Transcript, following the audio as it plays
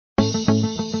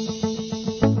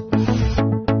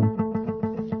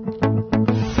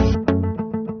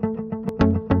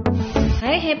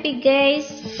happy guys.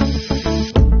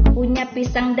 Punya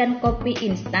pisang dan kopi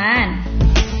instan?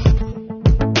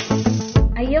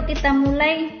 Ayo kita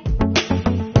mulai.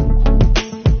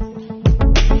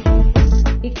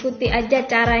 Ikuti aja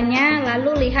caranya,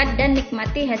 lalu lihat dan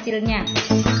nikmati hasilnya.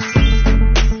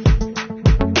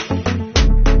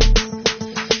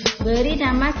 Beri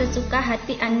nama sesuka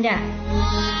hati Anda.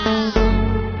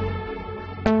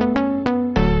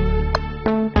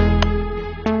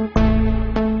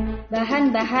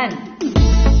 Bahan-bahan: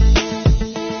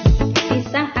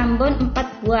 pisang ambon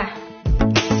 4 buah,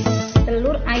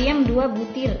 telur ayam 2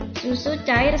 butir, susu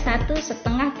cair 1,5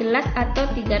 gelas atau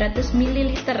 300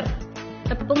 ml,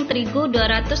 tepung terigu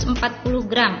 240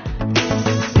 gram,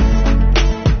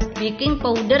 baking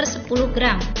powder 10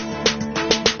 gram,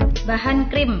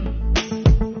 bahan krim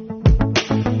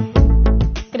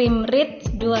rich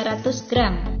 200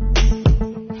 gram,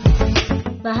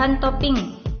 bahan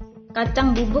topping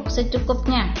kacang bubuk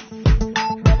secukupnya,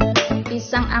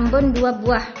 pisang ambon 2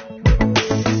 buah,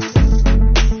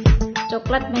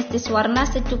 coklat mesyes warna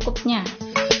secukupnya.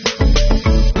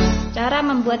 Cara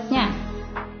membuatnya: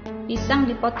 pisang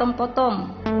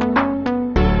dipotong-potong,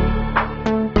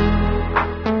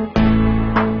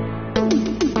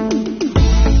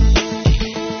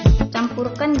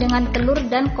 campurkan dengan telur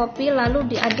dan kopi lalu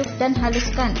diaduk dan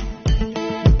haluskan.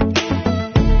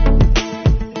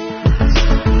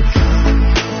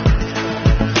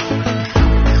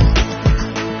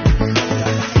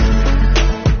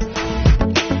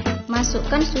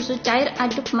 Masukkan susu cair,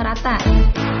 aduk merata.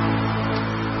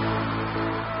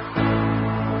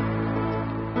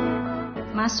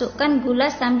 Masukkan gula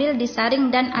sambil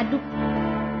disaring dan aduk.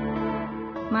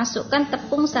 Masukkan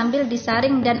tepung sambil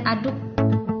disaring dan aduk.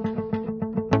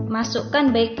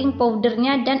 Masukkan baking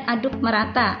powdernya dan aduk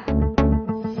merata.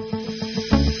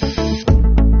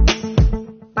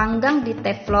 Panggang di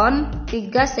teflon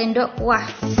 3 sendok kuah.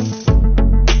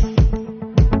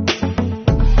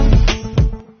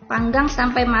 Panggang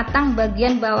sampai matang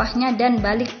bagian bawahnya dan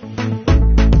balik.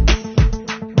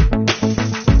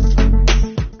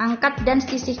 Angkat dan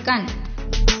sisihkan.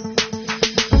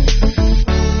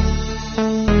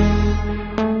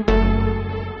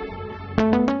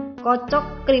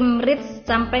 Kocok krim rich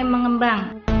sampai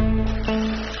mengembang.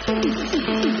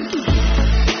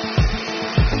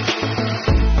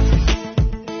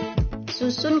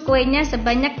 Susun kuenya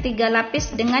sebanyak 3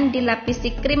 lapis dengan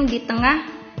dilapisi krim di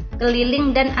tengah, keliling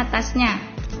dan atasnya.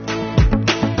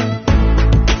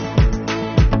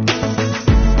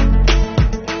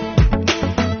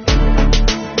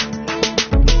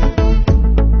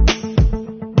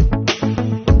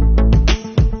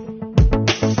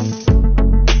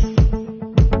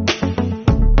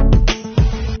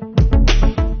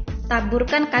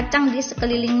 Taburkan kacang di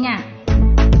sekelilingnya.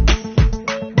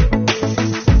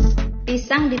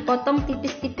 Pisang dipotong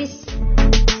tipis-tipis.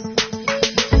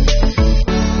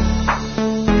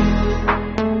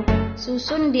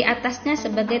 Susun di atasnya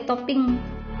sebagai topping.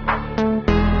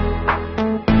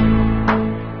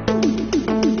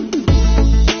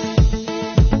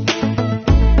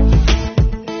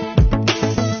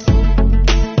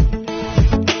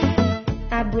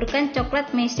 Taburkan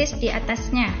coklat mesyes di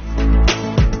atasnya.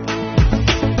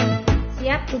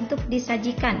 Siap untuk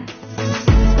disajikan.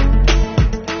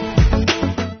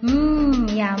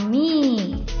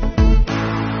 Yummy.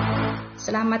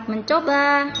 Selamat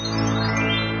mencoba.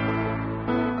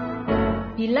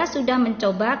 Bila sudah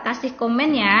mencoba, kasih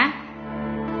komen ya.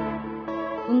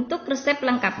 Untuk resep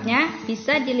lengkapnya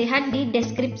bisa dilihat di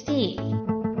deskripsi.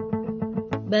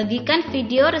 Bagikan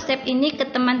video resep ini ke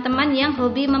teman-teman yang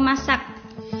hobi memasak.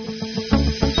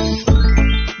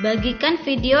 Bagikan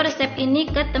video resep ini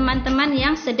ke teman-teman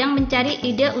yang sedang mencari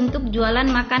ide untuk jualan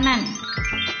makanan.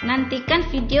 Nantikan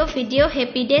video-video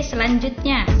HEPIDEI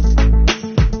selanjutnya.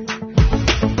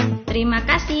 Terima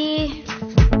kasih.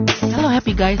 Halo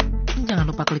happy guys. Jangan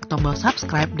lupa klik tombol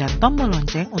subscribe dan tombol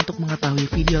lonceng untuk mengetahui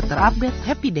video terupdate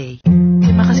HEPIDEI.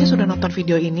 Terima kasih sudah nonton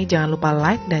video ini. Jangan lupa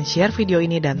like dan share video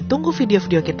ini dan tunggu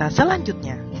video-video kita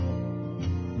selanjutnya.